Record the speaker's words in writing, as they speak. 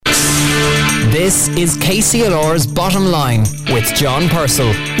This is KCLR's Bottom Line with John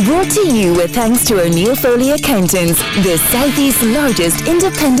Purcell. Brought to you with thanks to O'Neill Foley Accountants, the Southeast's largest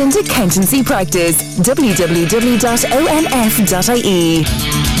independent accountancy practice. www.onf.ie.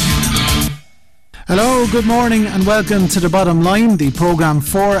 Hello, good morning and welcome to The Bottom Line, the programme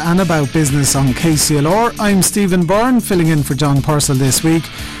for and about business on KCLR. I'm Stephen Byrne, filling in for John Purcell this week.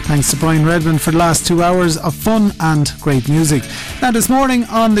 Thanks to Brian Redmond for the last 2 hours of fun and great music. Now this morning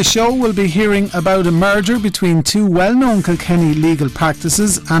on the show we'll be hearing about a merger between two well-known Kilkenny legal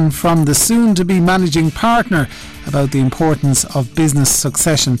practices, and from the soon-to-be managing partner about the importance of business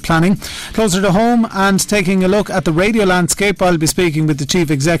succession planning. Closer to home and taking a look at the radio landscape, I'll be speaking with the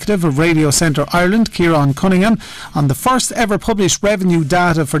Chief Executive of Radio Centre Ireland, Ciarán Cunningham, on the first ever published revenue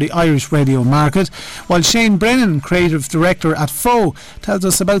data for the Irish radio market, while Shane Brennan, Creative Director at FO, tells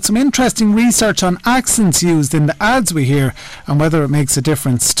us about some interesting research on accents used in the ads we hear and whether it makes a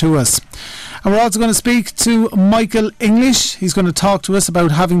difference to us. And we're also going to speak to Michael English. He's going to talk to us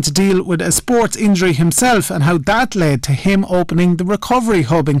about having to deal with a sports injury himself and how that led to him opening the Recovery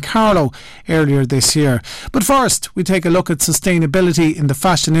Hub in Carlow earlier this year. But first, we take a look at sustainability in the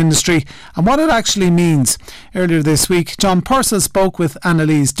fashion industry and what it actually means. Earlier this week, John Purcell spoke with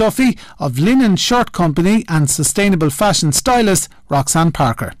Annalise Duffy of Linen Shirt Company and sustainable fashion stylist Roxanne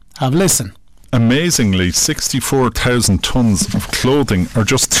Parker. Have a listen. Amazingly, 64,000 tonnes of clothing are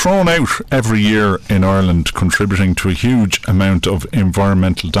just thrown out every year in Ireland, contributing to a huge amount of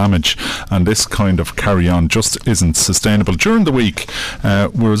environmental damage, and this kind of carry-on just isn't sustainable. During the week,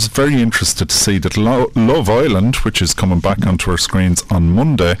 we was very interested to see that Love Island, which is coming back onto our screens on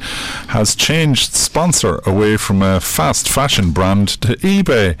Monday, has changed sponsor away from a fast fashion brand to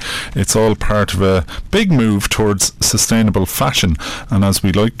eBay. It's all part of a big move towards sustainable fashion, and as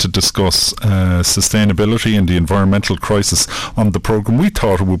we like to discuss sustainability and the environmental crisis on the programme, we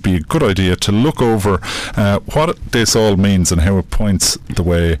thought it would be a good idea to look over what this all means and how it points the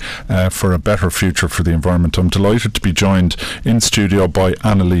way for a better future for the environment. I'm delighted to be joined in studio by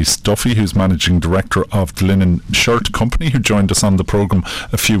Annalise Duffy, who's Managing Director of the Linen Shirt Company, who joined us on the programme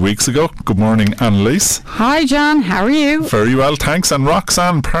a few weeks ago. Good morning, Annalise. Hi John, how are you? Very well, thanks. And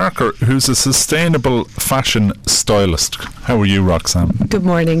Roxanne Parker, who's a sustainable fashion stylist. How are you, Roxanne? Good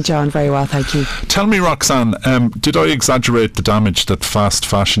morning, John. Very well, thank you. Tell me, Roxanne, did I exaggerate the damage that fast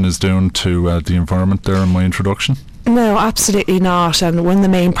fashion is doing to the environment there in my introduction? No, absolutely not. And one of the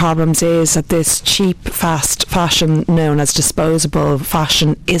main problems is that this cheap, fast fashion known as disposable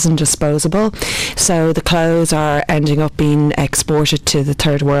fashion isn't disposable. So the clothes are ending up being exported to the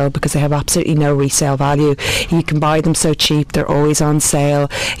third world because they have absolutely no resale value. You can buy them so cheap, they're always on sale.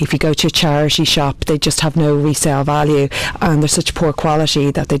 If you go to a charity shop, they just have no resale value, and they're such poor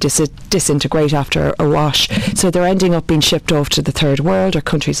quality that they disintegrate after a wash. So they're ending up being shipped off to the third world, or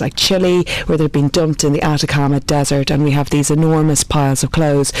countries like Chile, where they're being dumped in the Atacama Desert. And we have these enormous piles of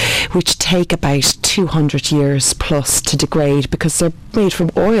clothes which take about 200 years plus to degrade because they're made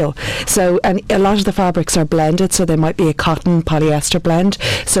from oil. So, and a lot of the fabrics are blended, so there might be a cotton polyester blend.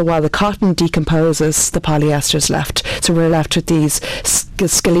 So while the cotton decomposes, the polyester is left. So we're left with these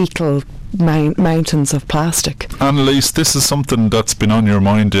skeletal mountains of plastic. Annalise, this is something that's been on your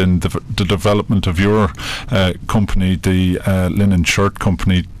mind in the development of your company, the Linen Shirt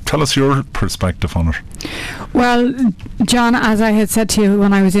Company. Tell us your perspective on it. Well, John, as I had said to you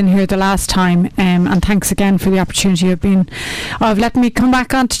when I was in here the last time, and thanks again for the opportunity of letting me come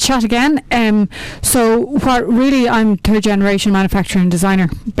back on to chat again. So what really, I'm third generation manufacturer and designer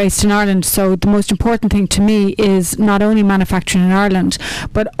based in Ireland, so the most important thing to me is not only manufacturing in Ireland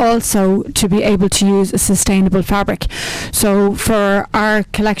but also to be able to use a sustainable fabric. So for our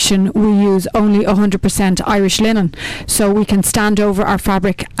collection we use only 100% Irish linen, so we can stand over our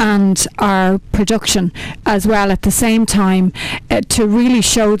fabric and our production as well at the same time, to really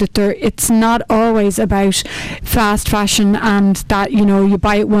show that it's not always about fast fashion and that, you know, you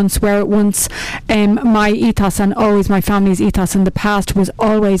buy it once, wear it once. My ethos, and always my family's ethos in the past, was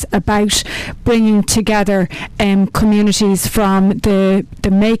always about bringing together communities from the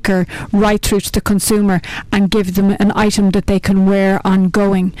maker right through to the consumer and give them an item that they can wear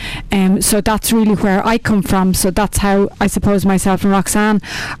ongoing. So that's really where I come from. So that's how I suppose myself and Roxanne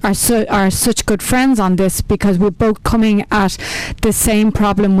are such good friends on this, because we're both coming at the same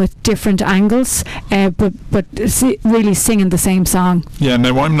problem with different angles, but really singing the same song. Yeah,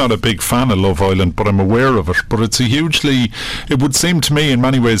 now I'm not a big fan of Love Island, but I'm aware of it. But it's it would seem to me in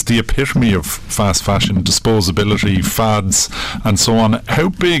many ways the epitome of fast fashion, disposability, fads and so on. How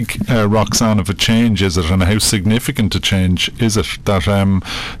big, Roxanne, of a change is it, and how significant a change is it that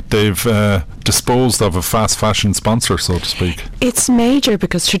they've disposed of a fast fashion sponsor, so to speak? It's major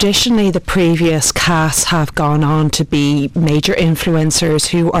because because traditionally the previous casts have gone on to be major influencers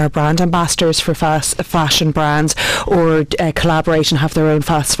who are brand ambassadors for fast fashion brands, or collaborate and have their own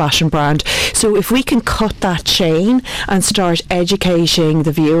fast fashion brand. So if we can cut that chain and start educating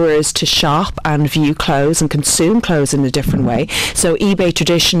the viewers to shop and view clothes and consume clothes in a different way. So eBay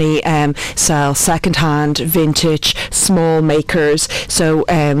traditionally sells second-hand, vintage, small makers. So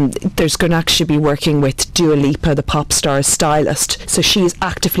there's going to actually be working with Dua Lipa, the pop star's stylist. So she's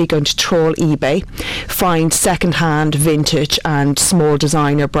actively going to trawl eBay, find second-hand, vintage and small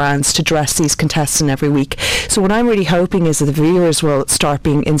designer brands to dress these contestants every week. So what I'm really hoping is that the viewers will start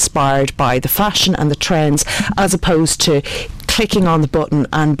being inspired by the fashion and the trends, as opposed to clicking on the button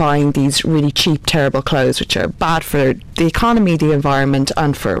and buying these really cheap, terrible clothes, which are bad for the economy, the environment,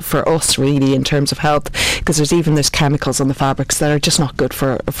 and for us really in terms of health, because there's chemicals on the fabrics that are just not good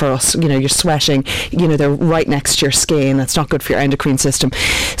for us. You know, you're sweating, you know, they're right next to your skin. It's not good for your endocrine system.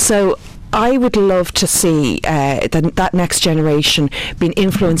 So I would love to see that next generation being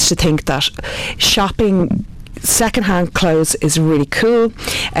influenced to think that shopping second-hand clothes is really cool.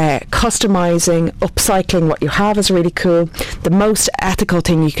 Customizing, upcycling what you have is really cool. The most ethical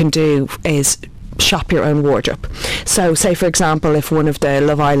thing you can do is shop your own wardrobe. So say for example, if one of the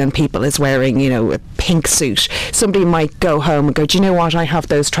Love Island people is wearing, you know, a pink suit, somebody might go home and go, do you know what, I have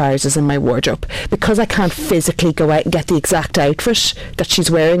those trousers in my wardrobe. Because I can't physically go out and get the exact outfit that she's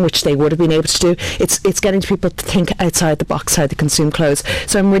wearing, which they would have been able to do, it's getting people to think outside the box how they consume clothes.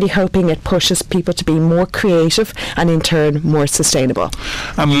 So I'm really hoping it pushes people to be more creative and in turn more sustainable.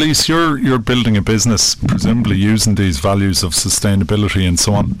 And Elise, you're building a business presumably using these values of sustainability and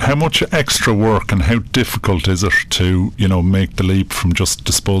so on. How much extra work and how difficult is it to, you know, make the leap from just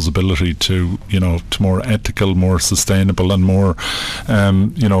disposability to, you know, to more ethical, more sustainable and more,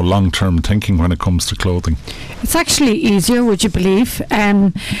 you know, long-term thinking when it comes to clothing? It's actually easier, would you believe,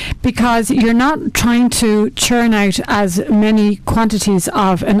 because you're not trying to churn out as many quantities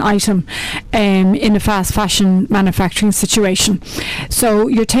of an item in a fast fashion manufacturing situation. So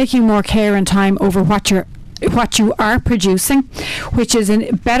you're taking more care and time over what you are producing, which is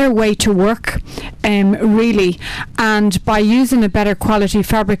a better way to work, really. And by using a better quality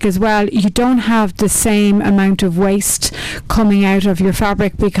fabric as well, you don't have the same amount of waste coming out of your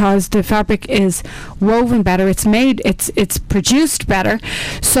fabric, because the fabric is woven better, it's produced better,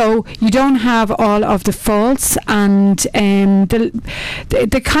 so you don't have all of the faults and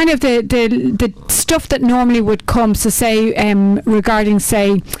the kind of the stuff that normally would come. So say regarding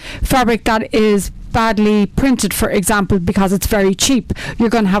say fabric that is badly printed, for example, because it's very cheap, you're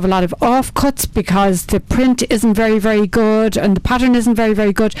going to have a lot of offcuts because the print isn't very, very good and the pattern isn't very,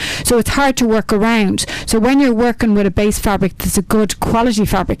 very good, so it's hard to work around. So when you're working with a base fabric that's a good quality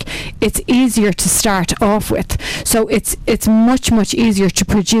fabric, it's easier to start off with. So it's much, much easier to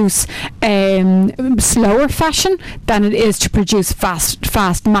produce slower fashion than it is to produce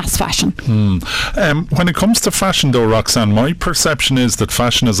fast mass fashion. When it comes to fashion though, Roxanne, my perception is that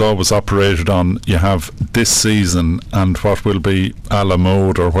fashion has always operated on, you have this season and what will be a la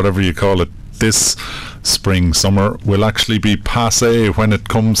mode or whatever you call it this spring, summer will actually be passé when it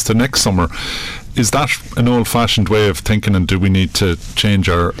comes to next summer. Is that an old-fashioned way of thinking, and do we need to change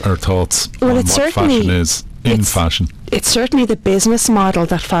our thoughts on what fashion is in fashion? It's certainly the business model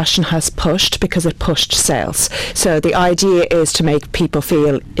that fashion has pushed, because it pushed sales. So the idea is to make people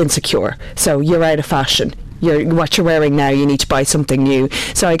feel insecure. So you're out of fashion. What you're wearing now, you need to buy something new.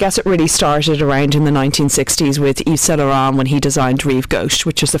 So I guess it really started around in the 1960s with Yves Saint Laurent when he designed Rive Gauche,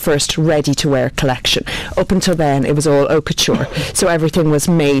 which was the first ready-to-wear collection. Up until then, it was all haute couture. So everything was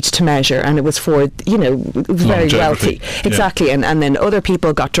made to measure, and it was for, you know, very wealthy. Exactly. Yeah. And then other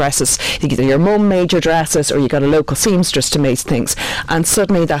people got dresses. Either your mum made your dresses or you got a local seamstress to make things. And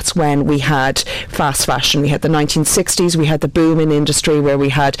suddenly that's when we had fast fashion. We had the 1960s, we had the boom in industry where we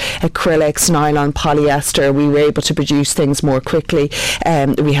had acrylics, nylon, polyester. We were able to produce things more quickly.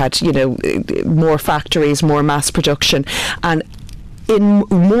 We had, you know, more factories, more mass production. And in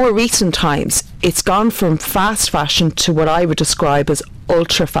more recent times, it's gone from fast fashion to what I would describe as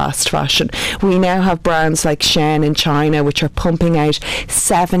ultra fast fashion. We now have brands like Shein in China, which are pumping out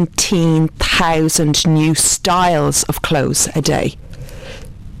 17,000 new styles of clothes a day.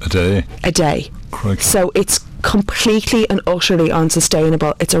 A day? A day. Crikey. So it's completely and utterly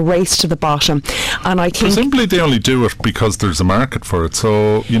unsustainable. It's a race to the bottom, and I think presumably they only do it because there's a market for it.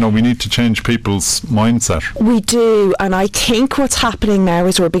 So we need to change people's mindset. We do, and I think what's happening now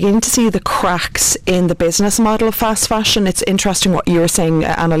is we're beginning to see the cracks in the business model of fast fashion. It's interesting what you were saying,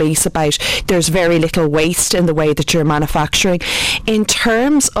 Annalise, about there's very little waste in the way that you're manufacturing. In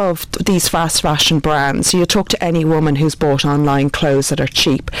terms of these fast fashion brands, you talk to any woman who's bought online clothes that are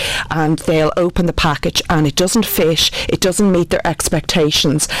cheap, and they'll open the package and it doesn't fit, it doesn't meet their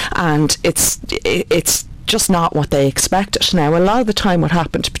expectations, and it's just not what they expected. Now, a lot of the time what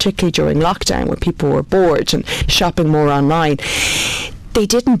happened, particularly during lockdown when people were bored and shopping more online, they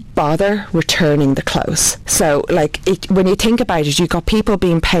didn't bother returning the clothes. So, when you think about it, you've got people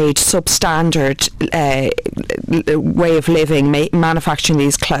being paid substandard way of living, manufacturing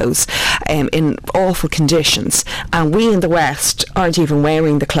these clothes in awful conditions, and we in the West aren't even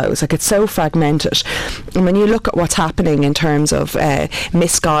wearing the clothes. It's so fragmented. And when you look at what's happening in terms of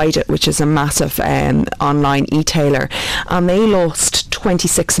Misguided, which is a massive online e-tailer, and they lost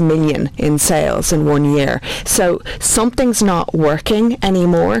 26 million in sales in 1 year. So something's not working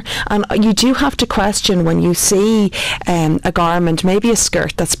anymore, and you do have to question when you see a garment, maybe a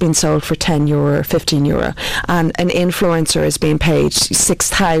skirt that's been sold for €10 or €15, and an influencer is being paid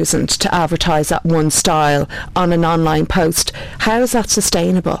 6,000 to advertise that one style on an online post. How is that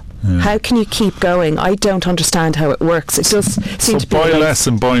sustainable? Yeah. How can you keep going? I don't understand how it works. It does seem to be buy less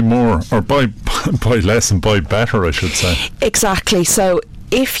and buy more, or buy less and buy better, I should say. Exactly. So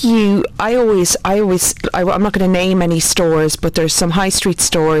if you, I'm not going to name any stores, but there's some high street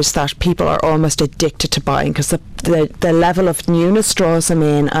stores that people are almost addicted to buying because the level of newness draws them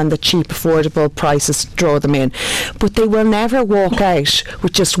in, and the cheap, affordable prices draw them in. But they will never walk out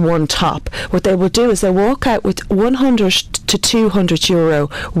with just one top. What they will do is they'll walk out with 100 to €200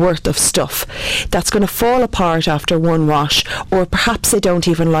 worth of stuff that's going to fall apart after one wash, or perhaps they don't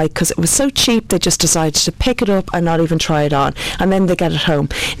even like because it was so cheap they just decided to pick it up and not even try it on, and then they get it home.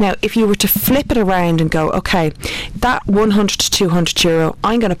 Now, if you were to flip it around and go, okay, that 100 to €200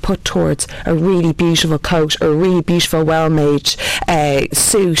 I'm going to put towards a really beautiful coat, or a really beautiful well-made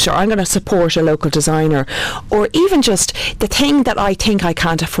suit, or I'm going to support a local designer, or even just the thing that I think I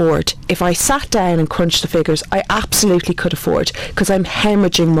can't afford. If I sat down and crunched the figures, I absolutely could afford, because I'm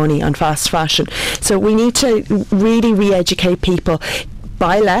hemorrhaging money on fast fashion. So we need to really re-educate people.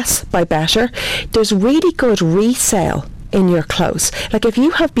 Buy less, buy better. There's really good resale in your clothes. If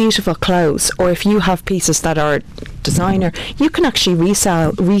you have beautiful clothes, or if you have pieces that are designer, you can actually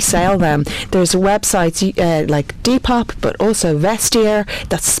resell them. There's websites like Depop, but also Vestiaire,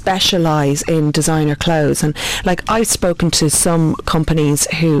 that specialise in designer clothes. And I've spoken to some companies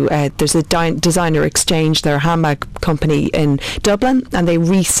who there's a designer exchange, they're a handbag company in Dublin, and they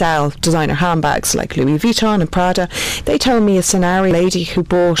resell designer handbags like Louis Vuitton and Prada. They told me a scenario lady who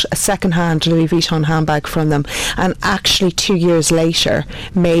bought a second-hand Louis Vuitton handbag from them, and actually 2 years later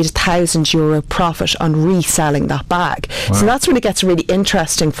made €1,000 profit on reselling that bag. Wow. So that's when it gets really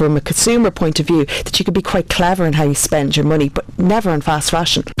interesting from a consumer point of view, that you could be quite clever in how you spend your money, but never in fast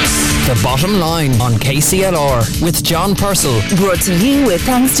fashion. The Bottom Line on KCLR with John Purcell. Brought to you with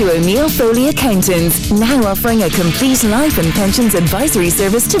thanks to O'Neill Foley Accountants, now offering a complete life and pensions advisory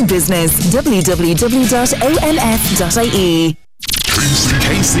service to business. www.onf.ie.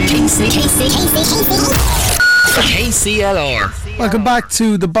 KCLR. Welcome back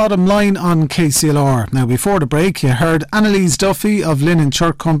to The Bottom Line on KCLR. Now, before the break, you heard Annalise Duffy of Linen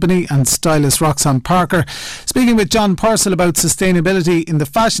Church Company and stylist Roxanne Parker speaking with John Purcell about sustainability in the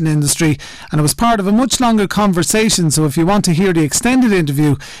fashion industry, and it was part of a much longer conversation, so if you want to hear the extended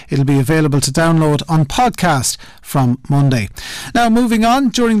interview, it'll be available to download on podcast from Monday. Now, moving on,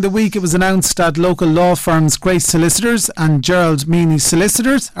 during the week it was announced that local law firms Grace Solicitors and Gerald Meany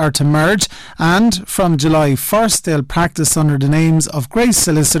Solicitors are to merge, and from July 1st they'll practice under the names of Grace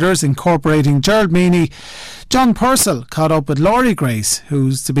Solicitors incorporating Gerald Meany. John Purcell caught up with Laurie Grace,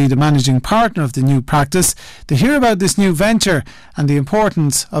 who's to be the managing partner of the new practice, to hear about this new venture and the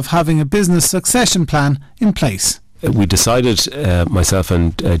importance of having a business succession plan in place. We decided, myself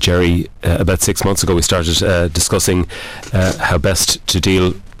and Jerry, about 6 months ago, we started discussing how best to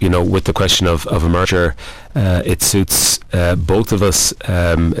deal, with the question of a merger. It suits both of us.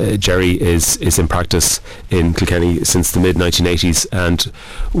 Jerry is in practice in Kilkenny since the mid-1980s, and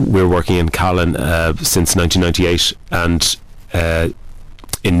we're working in Callan since 1998, and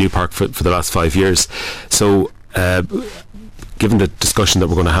in New Park for the last 5 years. So given the discussion that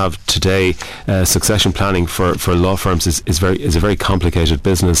we're going to have today, succession planning for law firms is a very complicated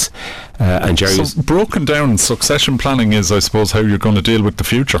business. And Jerry, so broken down, succession planning is, I suppose, how you're going to deal with the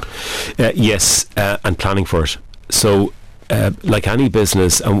future. Yes, and planning for it. So, like any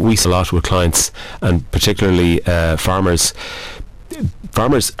business, and we see a lot with clients, and particularly farmers.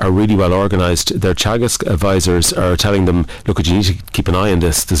 Farmers are really well organised. Their Teagasc advisors are telling them, look, you need to keep an eye on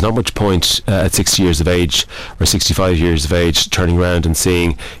this. There's not much point at 60 years of age or 65 years of age turning around and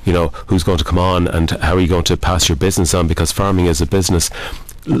seeing, who's going to come on and how are you going to pass your business on, because farming is a business.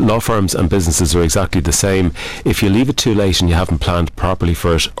 Law firms and businesses are exactly the same. If you leave it too late and you haven't planned properly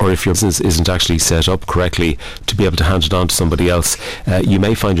for it, or if your business isn't actually set up correctly to be able to hand it on to somebody else, you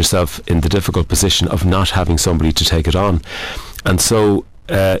may find yourself in the difficult position of not having somebody to take it on. And so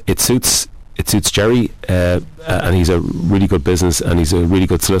it suits Jerry, and he's a really good business, and he's a really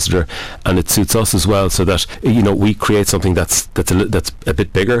good solicitor, and it suits us as well, so that we create something that's a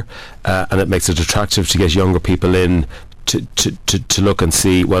bit bigger, and it makes it attractive to get younger people in to look and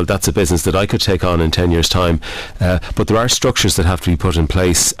see, well, that's a business that I could take on in 10 years' time. But there are structures that have to be put in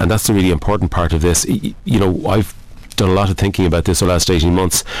place, and that's the really important part of this. I've done a lot of thinking about this the last 18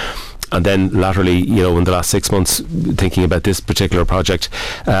 months. And then laterally, in the last 6 months, thinking about this particular project.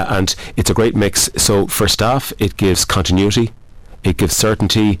 And it's a great mix. So for staff, it gives continuity. It gives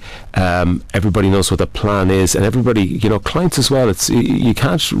certainty. Everybody knows what the plan is, and everybody, clients as well. You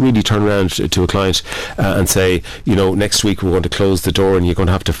can't really turn around to a client and say, next week we're going to close the door and you're going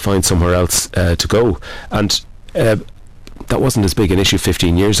to have to find somewhere else to go. And that wasn't as big an issue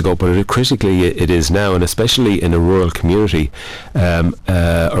 15 years ago, but critically it is now, and especially in a rural community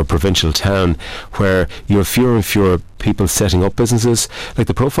or provincial town where you have fewer and fewer people setting up businesses. Like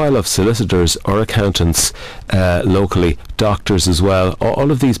the profile of solicitors or accountants locally, doctors as well,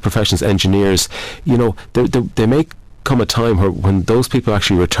 all of these professions, engineers, they may come a time when those people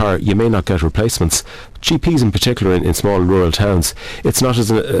actually retire, you may not get replacements. GPs in particular in small rural towns, it's not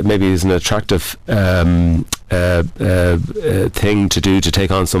maybe as an attractive thing to do, to take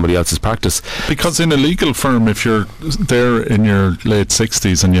on somebody else's practice. Because in a legal firm, if you're there in your late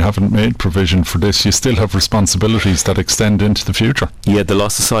 60s and you haven't made provision for this, you still have responsibilities that extend into the future. Yeah, the Law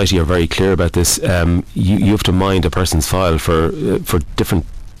Society are very clear about this. You have to mind a person's file for different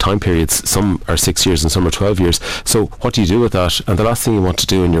time periods. Some are 6 years and some are 12 years. So what do you do with that? And the last thing you want to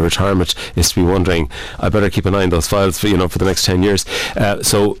do in your retirement is to be wondering, I better keep an eye on those files for the next 10 years.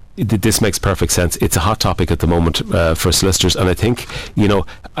 So this makes perfect sense. It's a hot topic at the moment for solicitors, and I think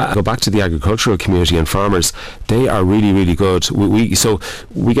I go back to the agricultural community and farmers. They are really, really good.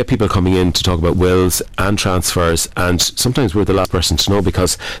 We get people coming in to talk about wills and transfers, and sometimes we're the last person to know,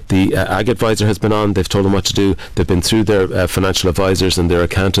 because the ag advisor has been on, they've told them what to do, they've been through their financial advisors and their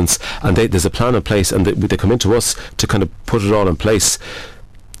accountants, and there's a plan in place, and they come into us to kind of put it all in place.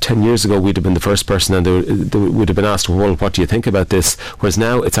 10 years ago we'd have been the first person, and they would have been asked, well, what do you think about this? Whereas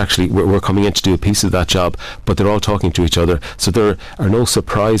now it's actually we're coming in to do a piece of that job, but they're all talking to each other, so there are no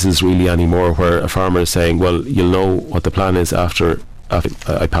surprises really anymore, where a farmer is saying, well, you'll know what the plan is after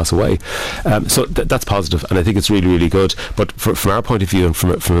I pass away. So that's positive, and I think it's really, really good. But from our point of view, and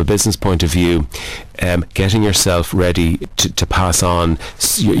from a business point of view, getting yourself ready to pass on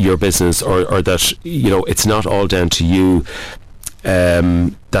your business, or that it's not all down to you.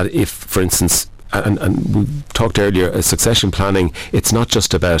 That if, for instance, and we talked earlier, succession planning, it's not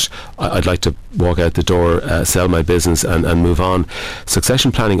just about I'd like to walk out the door, sell my business and move on.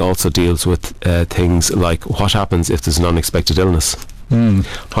 Succession planning also deals with things like what happens if there's an unexpected illness.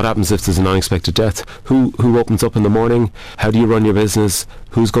 What happens if there's an unexpected death? Who opens up in the morning? How do you run your business?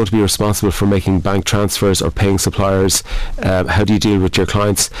 Who's going to be responsible for making bank transfers or paying suppliers? How do you deal with your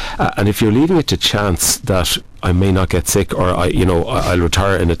clients? And if you're leaving it to chance that I may not get sick, or I'll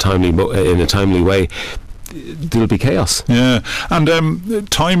retire in a timely way, there'll be chaos. Yeah, and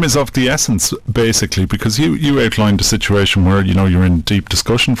time is of the essence, basically, because you outlined a situation where you're in deep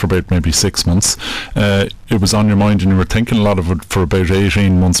discussion for about maybe 6 months. It was on your mind and you were thinking a lot of it for about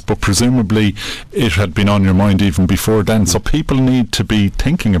 18 months, but presumably it had been on your mind even before then, so people need to be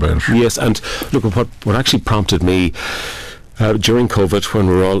thinking about it. Yes, and look, what actually prompted me during COVID, when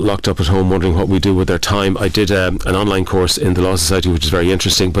we were all locked up at home wondering what we do with our time, I did an online course in the Law Society, which is very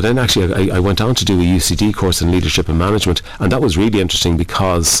interesting. But then actually I went on to do a UCD course in leadership and management, and that was really interesting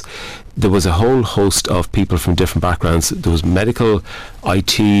because there was a whole host of people from different backgrounds. There was medical,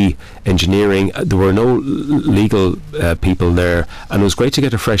 IT, engineering. There were no legal people there, and it was great to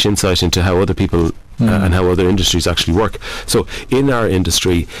get a fresh insight into how other people and how other industries actually work. So in our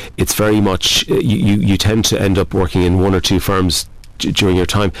industry, it's very much you tend to end up working in one or two firms during your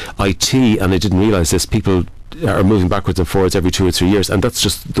time. IT, and I didn't realise this, people are moving backwards and forwards every 2 or 3 years, and that's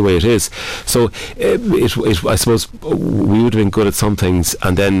just the way it is. So I suppose we would have been good at some things,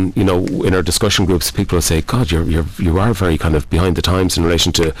 and then, you know, in our discussion groups, people will say, God, you are very kind of behind the times in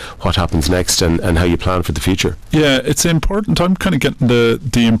relation to what happens next and how you plan for the future. Yeah, it's important. I'm kind of getting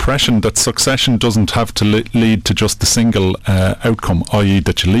the impression that succession doesn't have to lead to just the single outcome, i.e.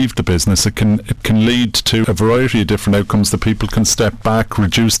 that you leave the business. It can lead to a variety of different outcomes, that people can step back,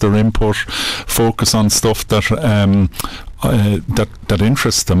 reduce their input, focus on stuff that that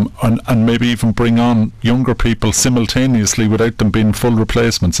interests them, and maybe even bring on younger people simultaneously without them being full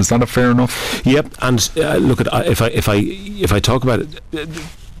replacements. Is that fair enough? Yep. And look, if I talk about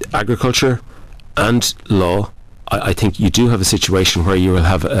agriculture and law, I think you do have a situation where you will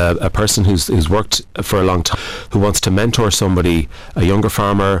have a person who's worked for a long time, who wants to mentor somebody, a younger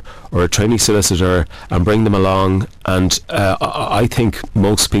farmer or a trainee solicitor, and bring them along. And I think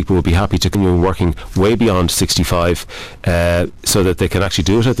most people will be happy to continue working way beyond 65, so that they can actually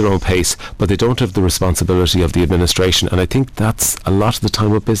do it at their own pace, but they don't have the responsibility of the administration. And I think that's a lot of the time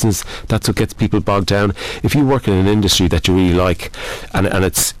with business, that's what gets people bogged down. If you work in an industry that you really like, and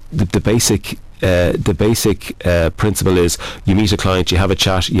it's the basic principle is you meet a client, you have a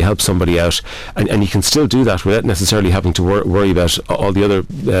chat, you help somebody out, and you can still do that without necessarily having to worry about all the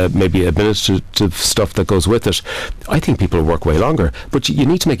other maybe administrative stuff that goes with it. I think people work way longer, but you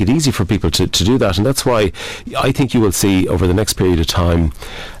need to make it easy for people to do that, and that's why I think you will see over the next period of time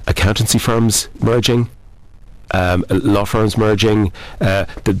accountancy firms merging, law firms merging.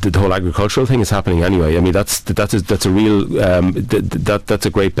 The whole agricultural thing is happening anyway. I mean, that's a real that's a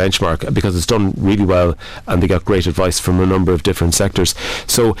great benchmark, because it's done really well and they got great advice from a number of different sectors.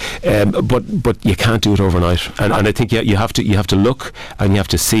 So but you can't do it overnight, and I think you have to look, and you have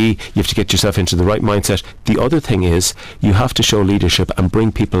to see, you have to get yourself into the right mindset. The other thing is you have to show leadership and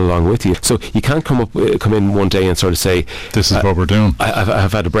bring people along with you. So you can't come in one day and sort of say, this is what we're doing.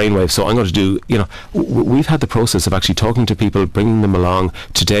 I've had a brainwave, so I'm going to do, you know, we've had the process of actually talking to people, bringing them along.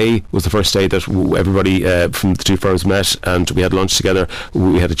 Today was the first day that everybody from the two firms met, and we had lunch together,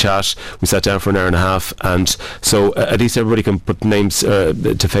 we had a chat, we sat down for an hour and a half, and so at least everybody can put names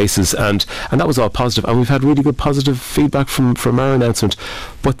to faces, and that was all positive, and we've had really good positive feedback from our announcement.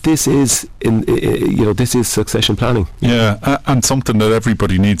 But this is this is succession planning. Yeah, and something that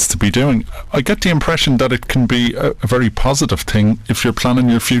everybody needs to be doing. I get the impression that it can be a very positive thing if you're planning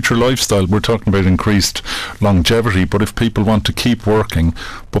your future lifestyle. We're talking about increased longevity, but if people want to keep working,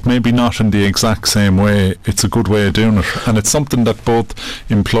 but maybe not in the exact same way, it's a good way of doing it. And it's something that both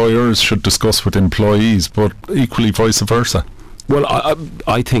employers should discuss with employees, but equally vice versa. Well,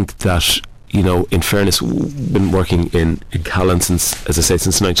 I think that, you know, in fairness, we've been working in Callow since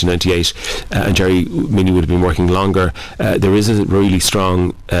 1998, and Jerry Meany would have been working longer. There is a really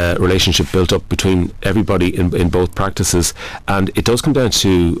strong relationship built up between everybody in both practices, and it does come down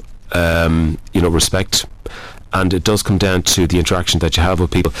to respect, and it does come down to the interaction that you have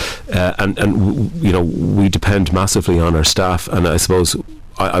with people, and you know, we depend massively on our staff, and I suppose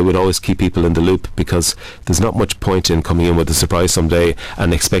I would always keep people in the loop, because there's not much point in coming in with a surprise someday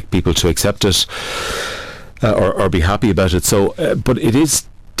and expect people to accept it or be happy about it. So but it is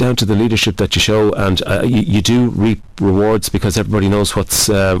down to the leadership that you show, and you do reap rewards, because everybody knows what's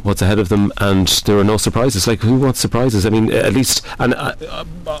ahead of them, and there are no surprises. Like, who wants surprises? I mean, at least, and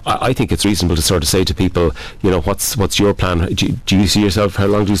I think it's reasonable to sort of say to people, you know, what's your plan? Do you see yourself, how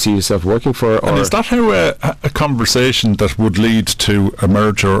long do you see yourself working for? Or, and is that how a conversation that would lead to a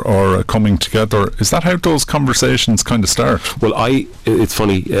merger or a coming together, is that how those conversations kind of start? Well, it's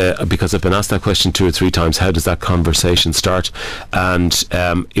funny, because I've been asked that question 2 or 3 times, how does that conversation start? And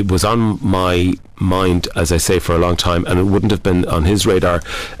it was on my mind, as I say, for a long time, and it wouldn't have been on his radar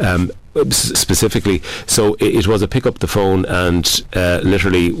specifically. So it was a pick up the phone and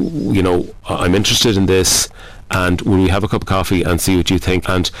literally, you know, I'm interested in this, and will we have a cup of coffee and see what you think?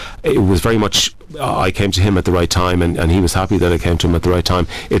 And it was very much, I came to him at the right time, and he was happy that I came to him at the right time.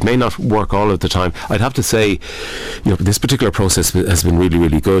 It may not work all of the time. I'd have to say, you know, this particular process has been really,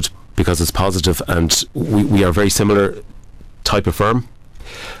 really good, because it's positive, and we are a very similar type of firm.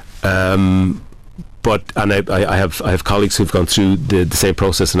 But I have colleagues who've gone through the same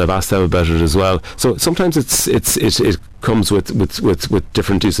process, and I've asked them about it as well. So sometimes it comes with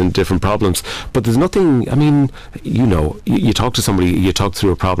different issues and different problems. But there's nothing. I mean, you know, you talk to somebody, you talk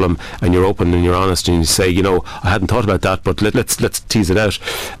through a problem, and you're open and you're honest, and you say, you know, I hadn't thought about that, but let's tease it out.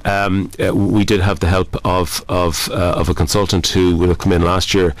 We did have the help of a consultant who would have come in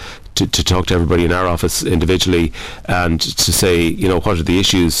last year to talk to everybody in our office individually, and to say, you know, what are the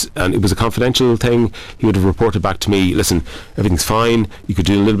issues, and it was a confidential thing. He would have reported back to me, listen, everything's fine, you could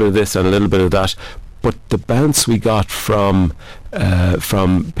do a little bit of this and a little bit of that, but the bounce we got from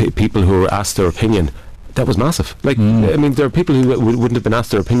people who were asked their opinion, that was massive. Like, I mean, there are people who wouldn't have been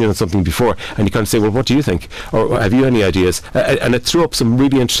asked their opinion on something before, and you kind of say, well, what do you think? Or have you any ideas? And it threw up some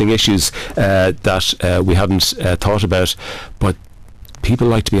really interesting issues that we hadn't thought about, but people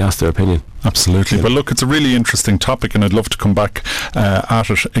like to be asked their opinion. Absolutely. Well, look, it's a really interesting topic, and I'd love to come back at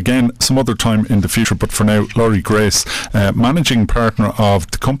it again some other time in the future. But for now, Laurie Grace, managing partner of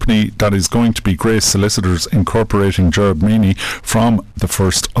the company that is going to be Grace Solicitors Incorporating Gerardmini from the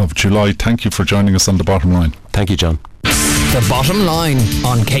 1st of July. Thank you for joining us on The Bottom Line. Thank you, John. The Bottom Line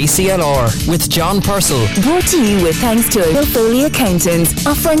on KCLR with John Purcell. Brought to you with thanks to O'Neill Foley Accountants,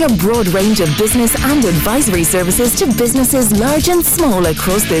 offering a broad range of business and advisory services to businesses large and small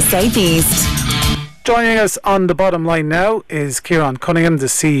across the South East. Joining us on The Bottom Line now is Kieran Cunningham, the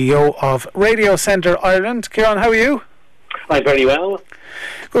CEO of Radio Centre Ireland. Kieran, how are you? I'm very well.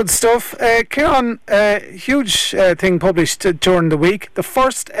 Good stuff. Kieran, huge thing published during the week. The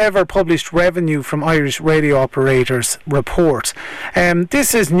first ever published revenue from Irish radio operators report.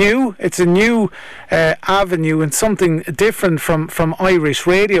 This is new. It's a new avenue and something different from Irish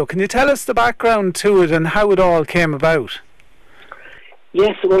radio. Can you tell us the background to it and how it all came about?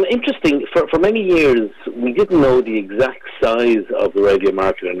 Yes, well, interesting. For many years, we didn't know the exact size of the radio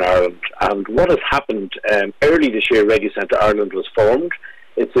market in Ireland. And what has happened, early this year, Radio Centre Ireland was formed.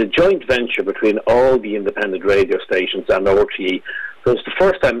 It's a joint venture between all the independent radio stations and RTE. So it's the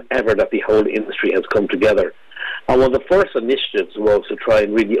first time ever that the whole industry has come together. And one of the first initiatives was to try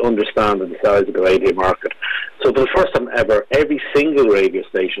and really understand the size of the radio market. So for the first time ever, every single radio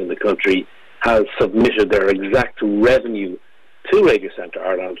station in the country has submitted their exact revenue to Radio Centre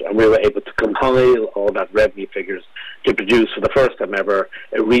Ireland, and we were able to compile all that revenue figures to produce for the first time ever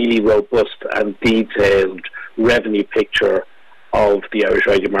a really robust and detailed revenue picture of the Irish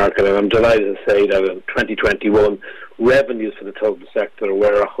radio market. And I'm delighted to say that in 2021 revenues for the total sector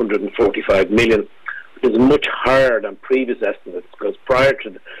were 145 million, which is much higher than previous estimates, because prior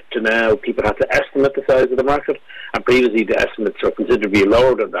to now people had to estimate the size of the market, and previously the estimates were considerably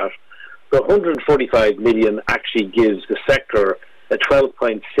lower than that. So 145 million actually gives the sector a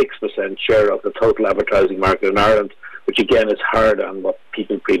 12.6% share of the total advertising market in Ireland, which again is higher than what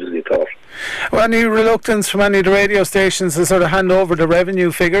people previously thought. Well, any reluctance from any of the radio stations to sort of hand over the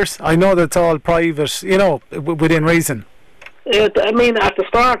revenue figures? I know that's all private, within reason. I mean, at the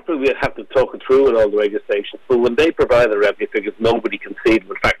start we have to talk it through with all the radio stations, but when they provide the revenue figures, nobody can see them.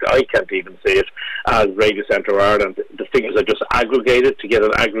 In fact, I can't even see it as Radio Centre Ireland. The figures are just aggregated to get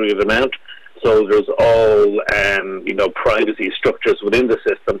an aggregate amount, so there's all privacy structures within the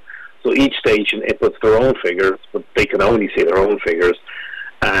system, so each station inputs their own figures, but they can only see their own figures,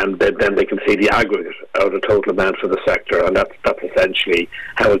 and then they can see the aggregate of the total amount for the sector, and that's essentially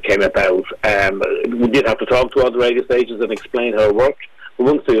how it came about. We did have to talk to other radio stations and explain how it worked, but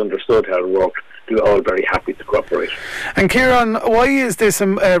once they understood how it worked, they were all very happy to cooperate. And Kieran, why is this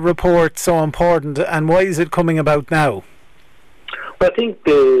report so important, and why is it coming about now? Well, I think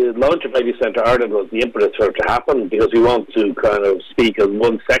the launch of Radio Centre Ireland was the impetus for it to happen, because we want to kind of speak as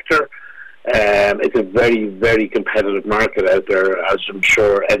one sector. It's a very, very competitive market out there, as I'm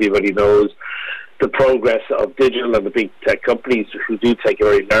sure everybody knows. The progress of digital and the big tech companies, who do take a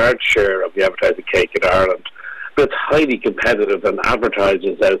very large share of the advertising cake in Ireland, but it's highly competitive, and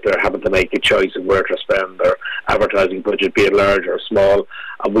advertisers out there having to make a choice of where to spend their advertising budget, be it large or small.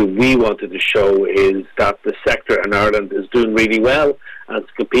 And what we wanted to show is that the sector in Ireland is doing really well, and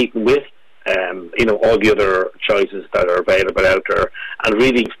it's competing with all the other choices that are available out there, and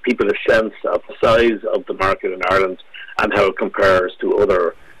really give people a sense of the size of the market in Ireland and how it compares to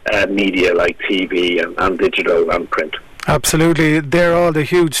other media like TV and digital and print. Absolutely, they're all the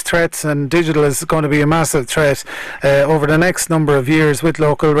huge threats, and digital is going to be a massive threat over the next number of years with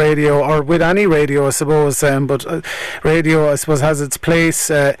local radio, or with any radio, I suppose. But radio, I suppose, has its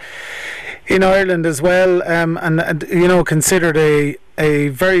place in Ireland as well, and considered a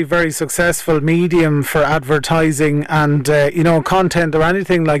very, very successful medium for advertising and content or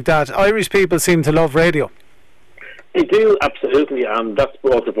anything like that. Irish people seem to love radio. They do, absolutely, and that's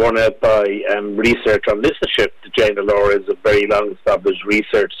also borne out by research on listenership. The Jane Law is a very long-established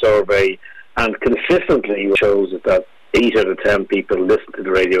research survey, and consistently shows that 8 out of 10 people listen to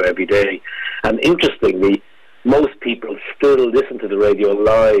the radio every day. And interestingly, most people still listen to the radio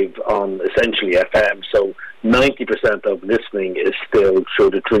live on essentially FM, so 90% of listening is still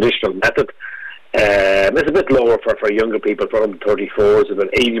through the traditional method. It's a bit lower for younger people, for under 34s.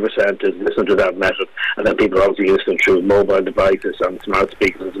 About 80% is listening to that method, and then people are obviously listening through mobile devices and smart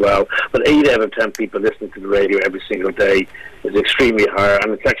speakers as well. But 8 out of 10 people listening to the radio every single day is extremely higher,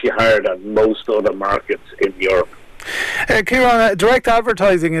 and it's actually higher than most other markets in Europe. Kieran, direct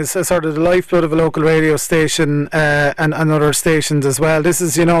advertising is sort of the lifeblood of a local radio station and other stations as well. This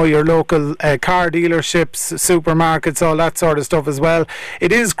is, your local car dealerships, supermarkets, all that sort of stuff as well.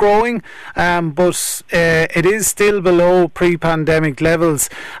 It is growing, but it is still below pre-pandemic levels.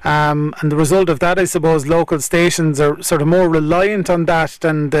 And the result of that, I suppose, local stations are sort of more reliant on that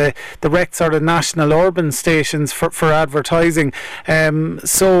than the direct sort of national urban stations for advertising.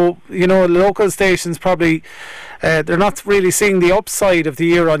 So, local stations probably... they're not really seeing the upside of the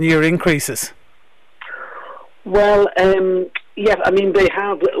year-on-year increases. Well, they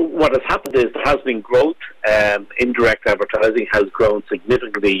have. What has happened is there has been growth. Indirect advertising has grown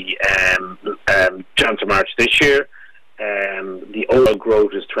significantly Jan to March this year. The overall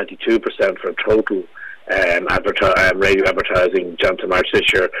growth is 22% for total radio advertising Jan to March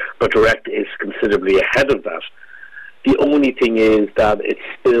this year, but direct is considerably ahead of that. The only thing is that it's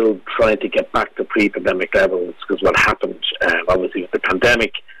still trying to get back to pre-pandemic levels, because what happened, obviously, with the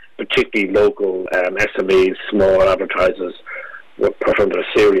pandemic, particularly local SMEs, small advertisers, were put under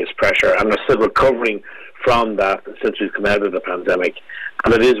serious pressure, and they're still recovering from that since we've come out of the pandemic.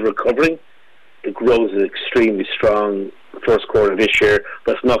 And it is recovering. The growth is extremely strong first quarter this year,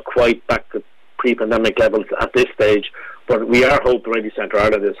 but it's not quite back to pre-pandemic levels at this stage. But we are hoping, Radio Centre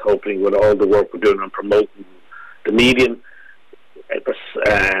Ireland is hoping, with all the work we're doing on promoting the medium,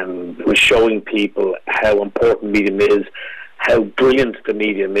 we're showing people how important medium is, how brilliant the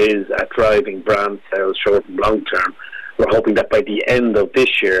medium is at driving brand sales short and long term. We're hoping that by the end of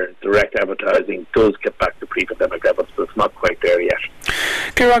this year, direct advertising does get back to pre-pandemic levels, but it's not quite there yet.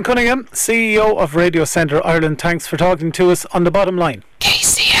 Kieran Cunningham, CEO of Radio Centre Ireland, thanks for talking to us on The Bottom Line.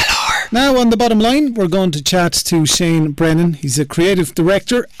 KCLR. Now on The Bottom Line, we're going to chat to Shane Brennan. He's a creative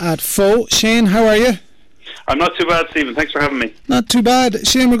director at FO. Shane, how are you? I'm not too bad, Stephen. Thanks for having me. Not too bad.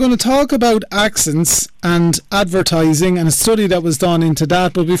 Shane, we're going to talk about accents and advertising and a study that was done into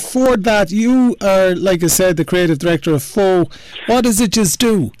that. But before that, you are, like I said, the creative director of FO. What does it just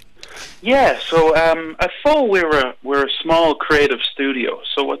do? Yeah, so at FO we're a small creative studio.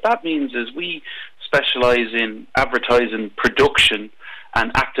 So what that means is we specialise in advertising production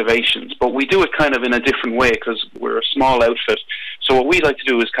and activations, but we do it kind of in a different way because we're a small outfit. So what we like to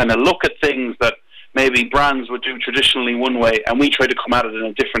do is kind of look at things that maybe brands would do traditionally one way, and we try to come at it in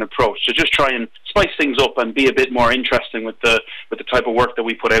a different approach. So just try and spice things up and be a bit more interesting with the type of work that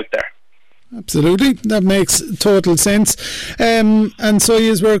we put out there. Absolutely, that makes total sense. And so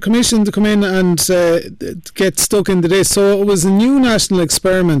you were commissioned to come in and get stuck into this. So it was a new national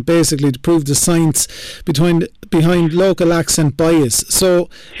experiment, basically, to prove the science behind local accent bias. So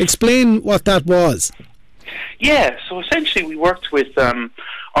explain what that was. Yeah, so essentially we worked with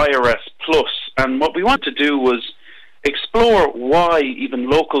IRS Plus, and what we wanted to do was explore why even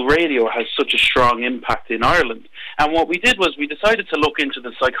local radio has such a strong impact in Ireland. And what we did was we decided to look into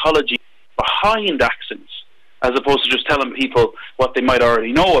the psychology behind accents, as opposed to just telling people what they might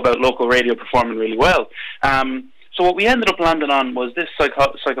already know about local radio performing really well. So what we ended up landing on was this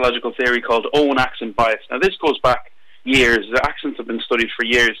psychological theory called own accent bias. Now this goes back years. The accents have been studied for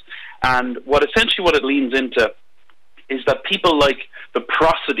years, and what it leans into is that people like the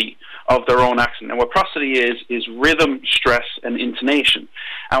prosody of their own accent. And what prosody is rhythm, stress, and intonation.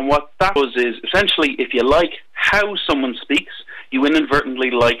 And what that does is, essentially, if you like how someone speaks, you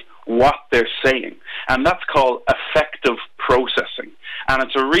inadvertently like what they're saying. And that's called affective processing. And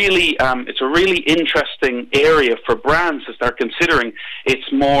it's a really interesting area for brands to start considering.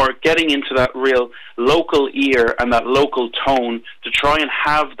 It's more getting into that real local ear and that local tone to try and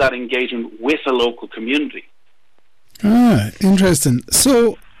have that engagement with a local community. Ah, interesting.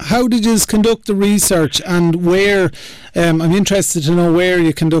 So how did you conduct the research, and where, I'm interested to know where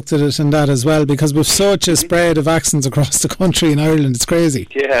you conducted it and that as well, because with such a spread of accents across the country in Ireland, it's crazy.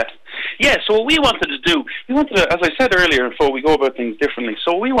 Yeah, so what we wanted to, as I said earlier, before we go about things differently,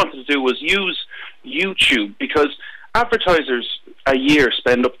 so what we wanted to do was use YouTube, because advertisers a year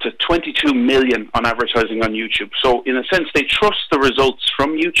spend up to 22 million on advertising on YouTube. So in a sense, they trust the results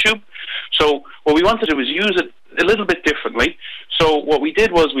from YouTube. So what we wanted to do was use it a little bit differently. So what we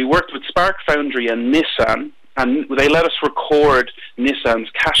did was we worked with Spark Foundry and Nissan, and they let us record Nissan's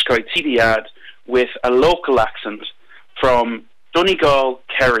Qashqai TV ad with a local accent from Donegal,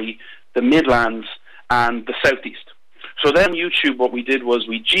 Kerry, the Midlands and the Southeast. So then YouTube, what we did was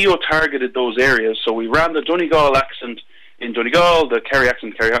we geo-targeted those areas. So we ran the Donegal accent in Donegal, the Kerry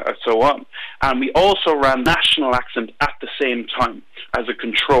accent, so on. And we also ran national accent at the same time as a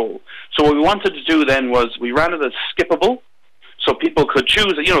control. So what we wanted to do then was we ran it as skippable, so people could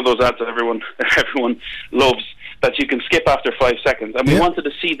choose, those ads that everyone loves, that you can skip after 5 seconds. And we wanted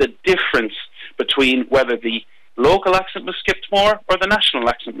to see the difference between whether the local accent was skipped more or the national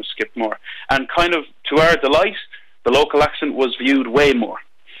accent was skipped more. And kind of to our delight, the local accent was viewed way more.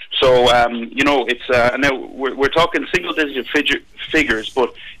 So, it's now we're talking single-digit figures,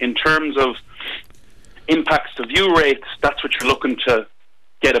 but in terms of impacts to view rates, that's what you're looking to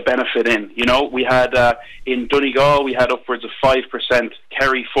get a benefit in. We had in Donegal, we had upwards of 5%,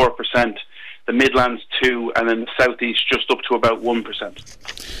 Kerry 4%, the Midlands 2%, and then the Southeast just up to about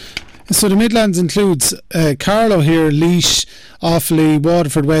 1%. So the Midlands includes Carlow here, Laois, Offaly,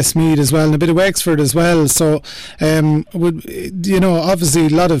 Waterford, Westmeath as well, and a bit of Wexford as well. So, obviously a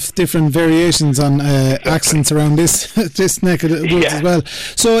lot of different variations on accents around this neck of the woods as well.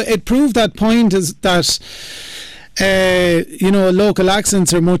 So it proved that point is that local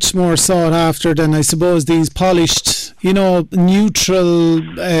accents are much more sought after than, I suppose, these polished, neutral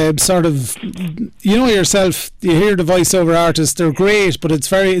sort of, yourself, you hear the voiceover artists, they're great, but it's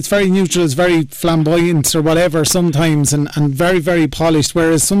very neutral, it's very flamboyant or whatever sometimes, and very, very polished,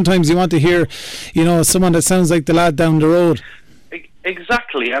 whereas sometimes you want to hear, someone that sounds like the lad down the road.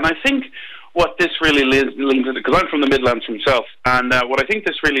 Exactly, and I think what this really leans into, because I'm from the Midlands myself, and what I think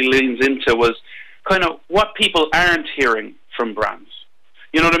this really leans into was kind of what people aren't hearing from brands.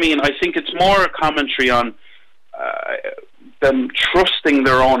 You know what I mean? I think it's more a commentary on them trusting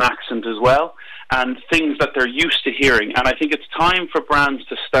their own accent as well, and things that they're used to hearing. And I think it's time for brands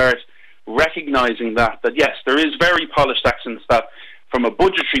to start recognising that yes, there is very polished accents that, from a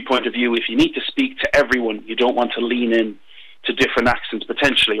budgetary point of view, if you need to speak to everyone, you don't want to lean in to different accents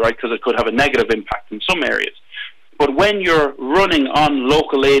potentially, right? Because it could have a negative impact in some areas. But when you're running on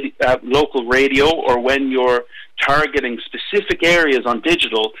local radio, or when you're targeting specific areas on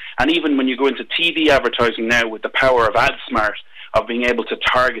digital, and even when you go into TV advertising now with the power of AdSmart, of being able to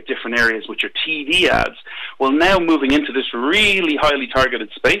target different areas with your TV ads, well, now moving into this really highly targeted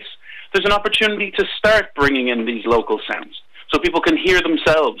space, there's an opportunity to start bringing in these local sounds, so people can hear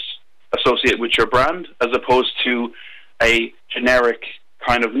themselves associate with your brand as opposed to a generic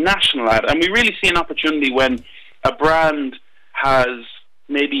kind of national ad. And we really see an opportunity when a brand has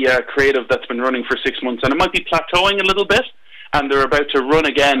maybe a creative that's been running for 6 months and it might be plateauing a little bit, and they're about to run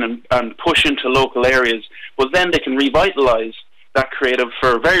again and push into local areas. Well, then they can revitalise that creative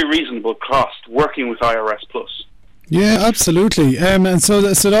for a very reasonable cost, working with IRS Plus. Yeah, absolutely. And so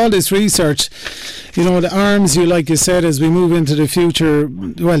all this research, the arms you, like you said, as we move into the future,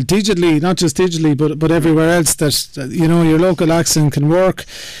 well, digitally, not just digitally, but everywhere else, that, your local accent can work.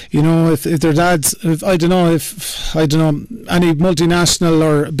 If there's ads, I don't know, any multinational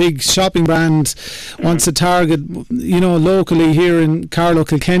or big shopping brand wants to target, locally here in Carlow,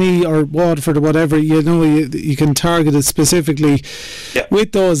 Kilkenny or Waterford or whatever, you can target it specifically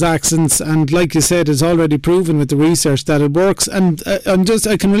with those accents. And like you said, it's already proven with the research that it works. And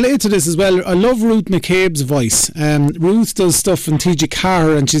I can relate to this as well. I love Ruth McCabe's voice. Ruth does stuff in TG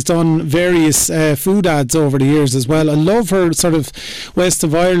Carr, and she's done various food ads over the years as well. I love her sort of West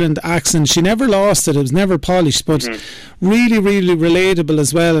of Ireland accent. She never lost it. It was never polished, but really, really relatable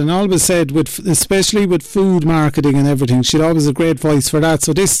as well. And always said, especially with food marketing and everything, she'd always a great voice for that.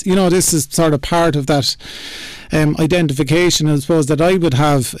 So this is sort of part of that identification, I suppose, that I would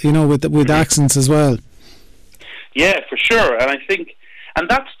have, with accents as well. Yeah, for sure. And I think, and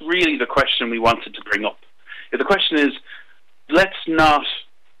that's really the question we wanted to bring up. The question is, let's not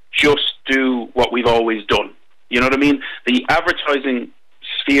just do what we've always done. You know what I mean? The advertising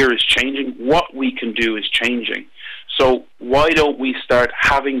sphere is changing. What we can do is changing. So why don't we start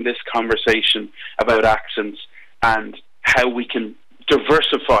having this conversation about accents and how we can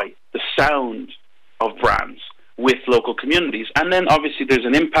diversify the sound of brands with local communities? And then obviously there's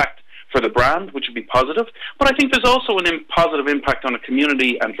an impact for the brand, which would be positive, but I think there's also a positive impact on a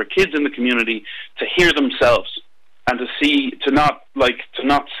community and for kids in the community to hear themselves and to not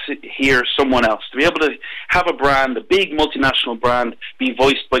hear someone else, to be able to have a brand, a big multinational brand, be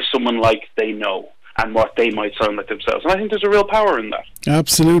voiced by someone like they know and what they might sound like themselves. And I think there's a real power in that.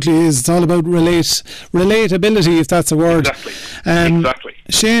 Absolutely is. It's all about relatability, if that's a word. Exactly.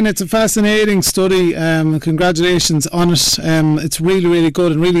 Shane, it's a fascinating study. Congratulations on it. It's really, really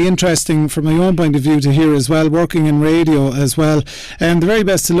good and really interesting from my own point of view to hear as well, working in radio as well. The very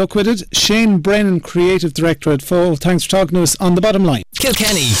best of luck with it. Shane Brennan, Creative Director at FO. Thanks for talking to us on The Bottom Line.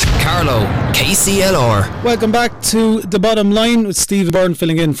 Kilkenny, Carlow, KCLR. Welcome back to The Bottom Line with Stephen Byrne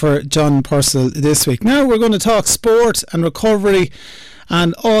filling in for John Purcell this week. Now we're going to talk sport and recovery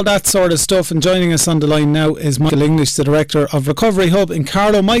and all that sort of stuff. And joining us on the line now is Michael English, the Director of Recovery Hub in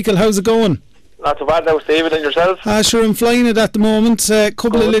Carlow. Michael, how's it going? Not too bad now, Stephen, and yourself? Sure, I'm flying it at the moment. A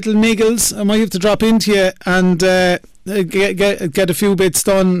couple of little niggles. I might have to drop into you and get a few bits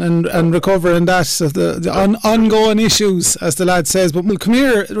done and recover and that. So the ongoing issues, as the lad says. But come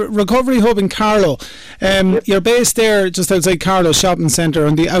here, Recovery Hub in Carlow. You're based there just outside Carlow Shopping Centre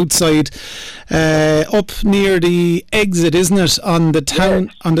on the outside, up near the exit, isn't it, on the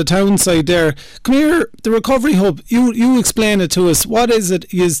town side there. Come here, the Recovery Hub. You explain it to us. What is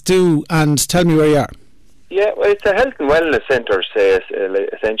it you do, and tell me where you are. Yeah, well, it's a health and wellness centre,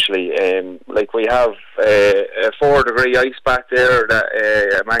 essentially. Like we have a 4-degree ice bath there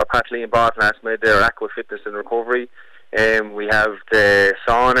that Kathleen Barton has made there, Aqua Fitness and Recovery. We have the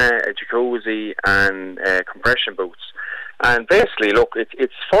sauna, a jacuzzi, and compression boots. And basically, look,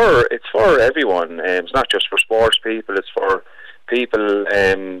 it's for everyone. It's not just for sports people. It's for people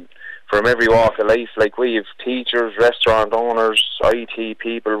from every walk of life. Like we have teachers, restaurant owners, IT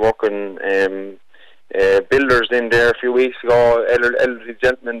people working. Builders in there a few weeks ago, elderly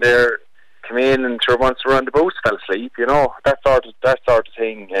gentleman there came in and once around the boots fell asleep, that sort of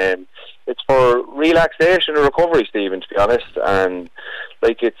thing. It's for relaxation and recovery, Stephen, to be honest, and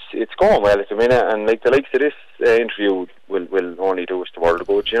like it's going well at the minute, and like the likes of this interview will only do us the world of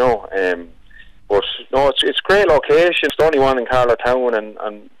good, But no, it's a great location. It's the only one in Carlow Town, and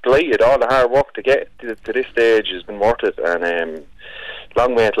I'm delighted. All the hard work to get to this stage has been worth it, and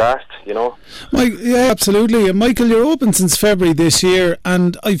long may it last, Mike, yeah, absolutely. And Michael, you're open since February this year,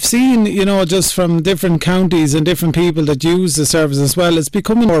 and I've seen, just from different counties and different people that use the service as well, it's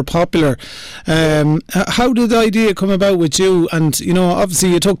becoming more popular. How did the idea come about with you? And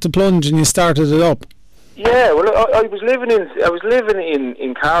obviously you took the plunge and you started it up. Yeah, well, I was living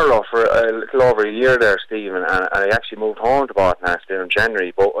in Carlow for a little over a year there, Stephen, and I actually moved home to Botnas there in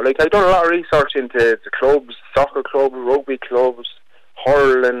January. But I've done a lot of research into the clubs, soccer clubs, rugby clubs,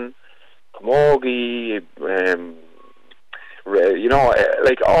 hurling, camogie,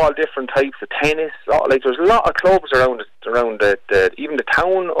 all different types of tennis. There's a lot of clubs around even the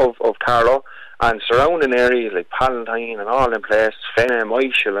town of Carlow and surrounding areas like Palatine and all them places, Fenham,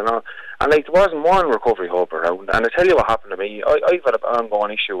 Ishall and all. And there wasn't one recovery hub around. And I tell you what happened to me. I've had an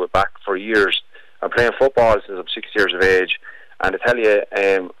ongoing issue with back for years. I'm playing football since I'm 6 years of age. And I tell you,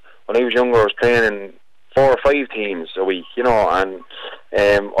 when I was younger, I was playing in 4 or 5 teams a week, and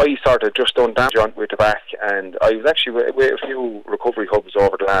I sort of just done damage with the back, and I was actually with a few recovery hubs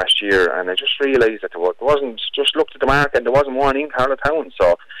over the last year, and I just realised that there wasn't, just looked at the market and there wasn't one in Carlow Town,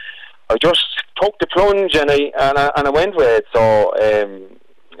 so I just took the plunge and I went with it. So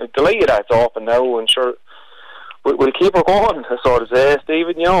delighted that it's open now, and sure we'll keep it going, sort of say,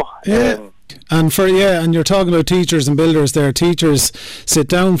 Stephen, Yeah. And you're talking about teachers and builders there. Teachers sit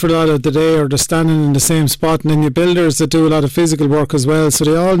down for a lot of the day, or they're standing in the same spot, and then you builders that do a lot of physical work as well, so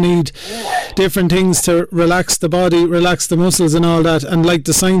they all need different things to relax the body, relax the muscles and all that. And like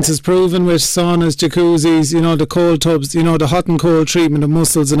the science has proven with saunas, jacuzzis, the cold tubs, the hot and cold treatment of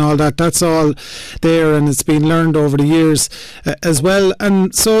muscles and all that, that's all there, and it's been learned over the years as well.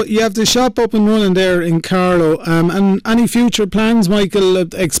 And so you have the shop up and running there in Carlow, and any future plans, Michael,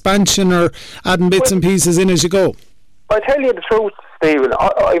 expansion or adding bits and pieces in as you go? I tell you the truth, Stephen,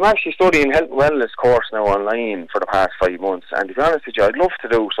 I'm actually studying health and wellness course now online for the past 5 months, and to be honest with you, I'd love to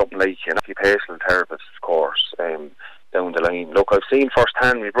do something like an occupational therapist course down the line. Look, I've seen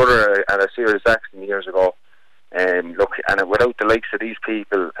firsthand my brother at a serious accident years ago, and without the likes of these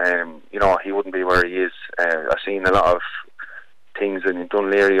people, he wouldn't be where he is. I've seen a lot of things in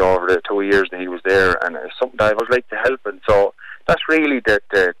Dunleary over the 2 years that he was there, and it's something that I would like to help, and so that's really the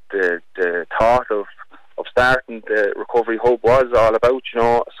thought of starting the recovery hub was all about,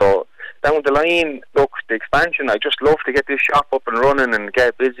 So down the line, look, the expansion, I just love to get this shop up and running and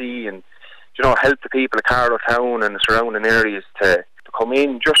get busy and help the people of Carlow Town and the surrounding areas to come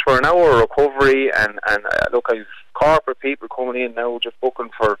in just for an hour of recovery, and look, I've corporate people coming in now just booking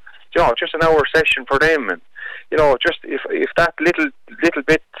for just an hour session for them, and just if that little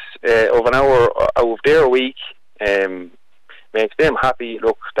bit of an hour out of their week makes them happy,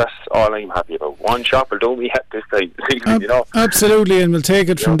 look, that's all I'm happy about. One shop will do me at this time, Absolutely, and we'll take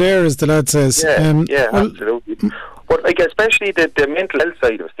it from there, as the lad says. Absolutely. But like, especially the mental health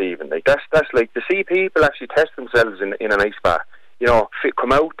side of Stephen, like that's like to see people actually test themselves in an ice bath. You know,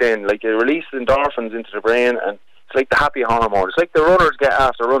 come out then, like it releases endorphins into the brain, and it's like the happy hormone. It's like the runners get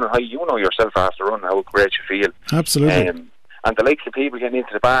after running. How you know yourself after running, how great you feel. Absolutely. And the likes of people getting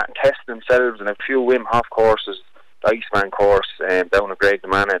into the bath and testing themselves, and a few Wim Hof courses, the Iceman course down at Greg the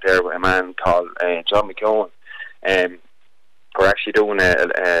Manor there with a man called John McKeown. We're actually doing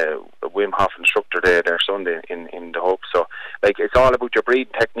a Wim Hof instructor there Sunday in the Hub. So like it's all about your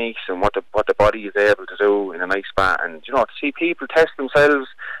breathing techniques and what the body is able to do in an ice bath. And you know, to see people test themselves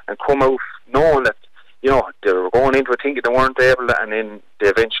and come out knowing that, you know, they were going into it thinking they weren't able to, and then they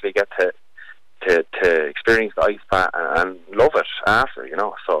eventually get to experience the ice bath and love it after, you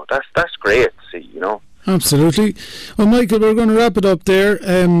know. So that's great to see, you know. Absolutely. Well, Michael, we're going to wrap it up there.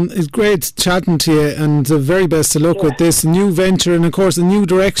 It's great chatting to you, and the very best of luck with this new venture, and of course a new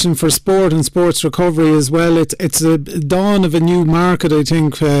direction for sport and sports recovery as well. It's a dawn of a new market, I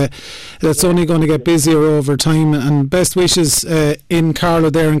think, that's only going to get busier over time. And best wishes in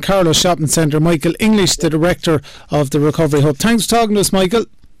Carlow there, in Carlow Shopping Centre. Michael English, the Director of the Recovery Hub. Thanks for talking to us, Michael.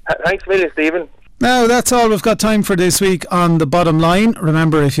 Thanks a million, Stephen. Now, that's all we've got time for this week on The Bottom Line.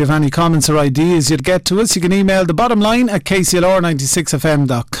 Remember, if you have any comments or ideas you'd get to us, you can email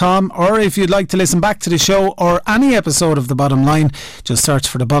thebottomline@kclr96fm.com, or if you'd like to listen back to the show or any episode of The Bottom Line, just search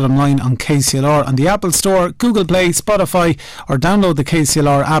for The Bottom Line on KCLR on the Apple Store, Google Play, Spotify, or download the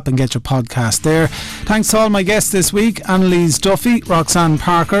KCLR app and get your podcast there. Thanks to all my guests this week: Annalise Duffy, Roxanne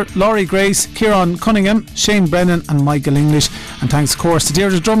Parker, Laurie Grace, Kieran Cunningham, Shane Brennan and Michael English. And thanks of course to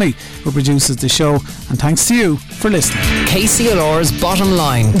Deirdre Drummy, who produces the show. And thanks to you for listening. KCLR's Bottom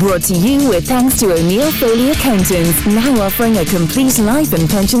Line, brought to you with thanks to O'Neill Foley Accountants, now offering a complete life and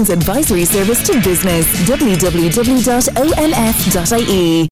pensions advisory service to business. www.onf.ie